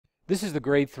This is the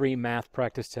grade 3 math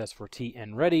practice test for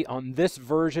TNReady. On this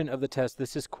version of the test,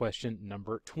 this is question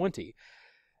number 20.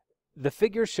 The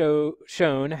figure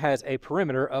shown has a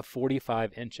perimeter of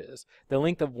 45 inches. The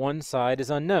length of one side is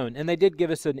unknown, and they did give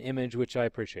us an image, which I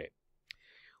appreciate.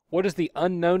 What is the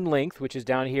unknown length, which is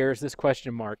down here, is this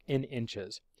question mark, in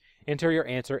inches? Enter your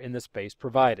answer in the space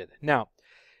provided. Now,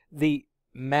 the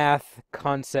math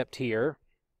concept here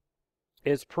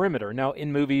is perimeter. Now,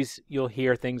 in movies, you'll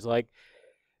hear things like,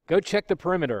 go check the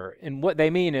perimeter. And what they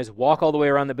mean is walk all the way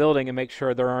around the building and make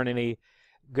sure there aren't any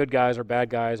good guys or bad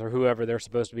guys or whoever they're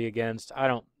supposed to be against. I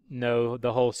don't know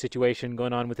the whole situation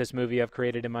going on with this movie I've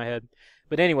created in my head.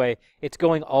 But anyway, it's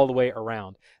going all the way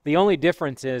around. The only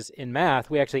difference is in math,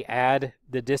 we actually add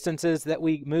the distances that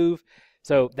we move.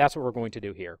 So that's what we're going to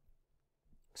do here.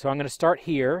 So I'm going to start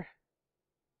here.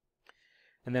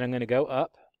 And then I'm going to go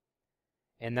up.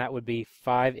 And that would be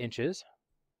 5 inches.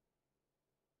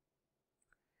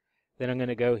 Then I'm going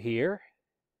to go here,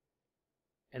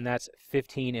 and that's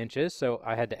 15 inches, so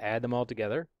I had to add them all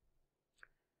together.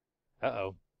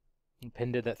 Uh-oh, the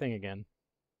pen did that thing again.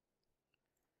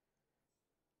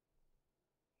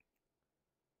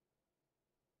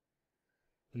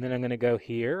 And then I'm going to go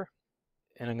here,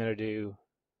 and I'm going to do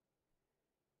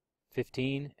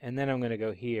 15, and then I'm going to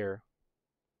go here.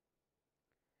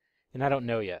 And I don't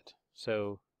know yet,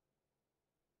 so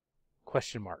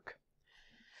question mark.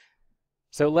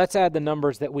 So let's add the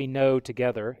numbers that we know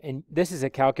together. And this is a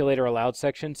calculator allowed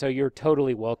section, so you're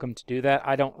totally welcome to do that.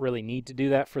 I don't really need to do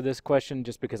that for this question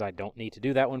just because I don't need to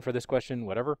do that one for this question,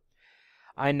 whatever.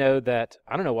 I know that,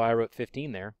 I don't know why I wrote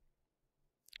 15 there.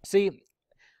 See,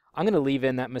 I'm going to leave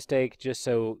in that mistake just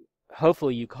so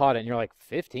hopefully you caught it and you're like,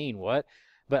 15, what?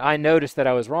 But I noticed that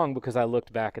I was wrong because I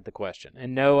looked back at the question.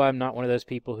 And no, I'm not one of those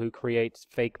people who creates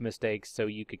fake mistakes so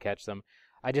you could catch them.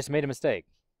 I just made a mistake.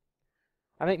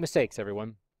 I make mistakes,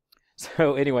 everyone.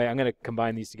 So anyway, I'm going to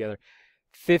combine these together.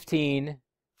 15,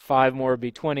 5 more would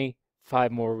be 20,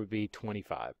 5 more would be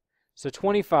 25. So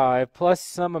 25 plus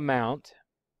some amount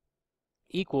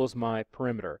equals my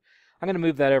perimeter. I'm going to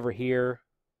move that over here.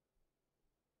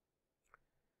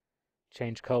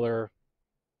 Change color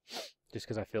just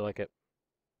because I feel like it.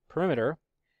 Perimeter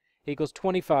equals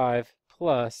 25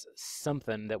 plus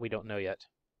something that we don't know yet.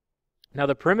 Now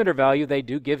the perimeter value, they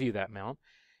do give you that amount.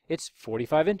 It's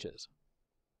 45 inches.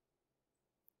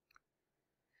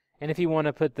 And if you want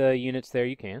to put the units there,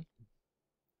 you can.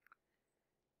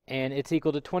 And it's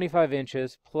equal to 25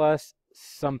 inches plus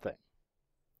something.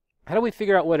 How do we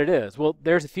figure out what it is? Well,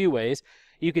 there's a few ways.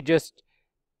 You could just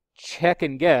check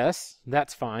and guess.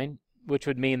 That's fine, which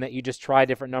would mean that you just try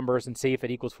different numbers and see if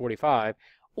it equals 45.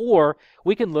 Or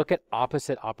we can look at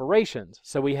opposite operations.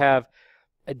 So we have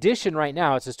addition right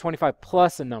now. It says 25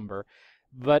 plus a number.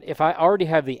 But if I already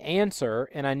have the answer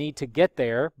and I need to get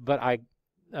there, but I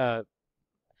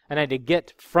need to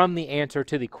get from the answer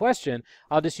to the question,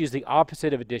 I'll just use the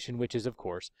opposite of addition, which is, of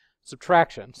course,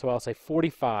 subtraction. So I'll say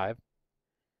 45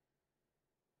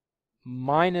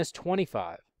 minus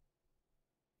 25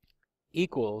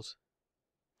 equals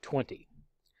 20.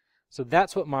 So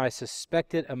that's what my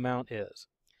suspected amount is.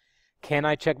 Can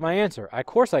I check my answer? Of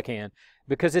course I can.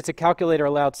 Because it's a calculator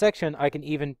allowed section, I can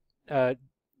even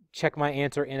check my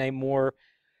answer in a more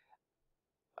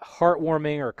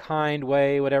heartwarming or kind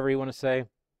way, whatever you want to say.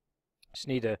 Just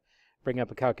need to bring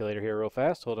up a calculator here real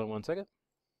fast. Hold on one second.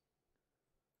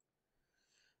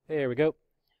 There we go.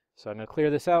 So I'm going to clear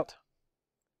this out.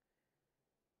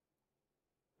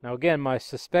 Now again, my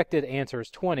suspected answer is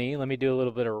 20. Let me do a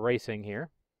little bit of erasing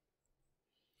here.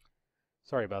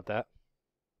 Sorry about that.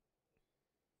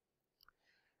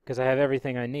 Because I have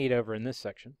everything I need over in this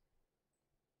section.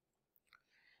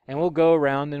 And we'll go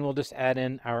around and we'll just add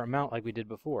in our amount like we did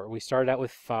before. We started out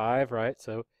with 5, right?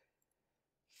 So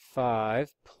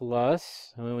 5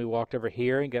 plus, and then we walked over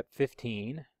here and got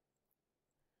 15.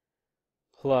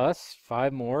 Plus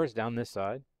 5 more is down this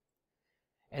side.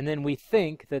 And then we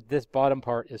think that this bottom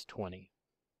part is 20.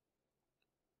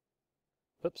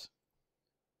 Oops.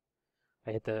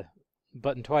 I hit the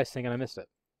button twice thinking I missed it.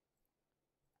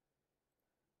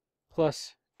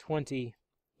 Plus 20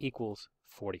 equals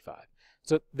 45.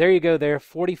 So there you go there.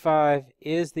 45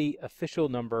 is the official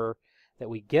number that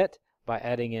we get by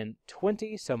adding in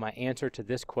 20. So my answer to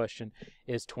this question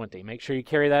is 20. Make sure you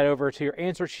carry that over to your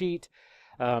answer sheet.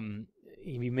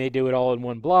 You may do it all in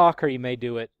one block or you may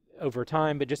do it over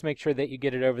time, but just make sure that you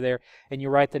get it over there and you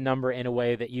write the number in a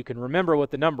way that you can remember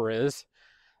what the number is.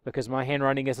 Because my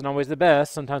handwriting isn't always the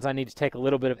best. Sometimes I need to take a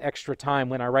little bit of extra time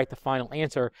when I write the final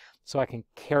answer so I can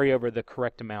carry over the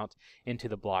correct amount into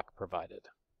the block provided.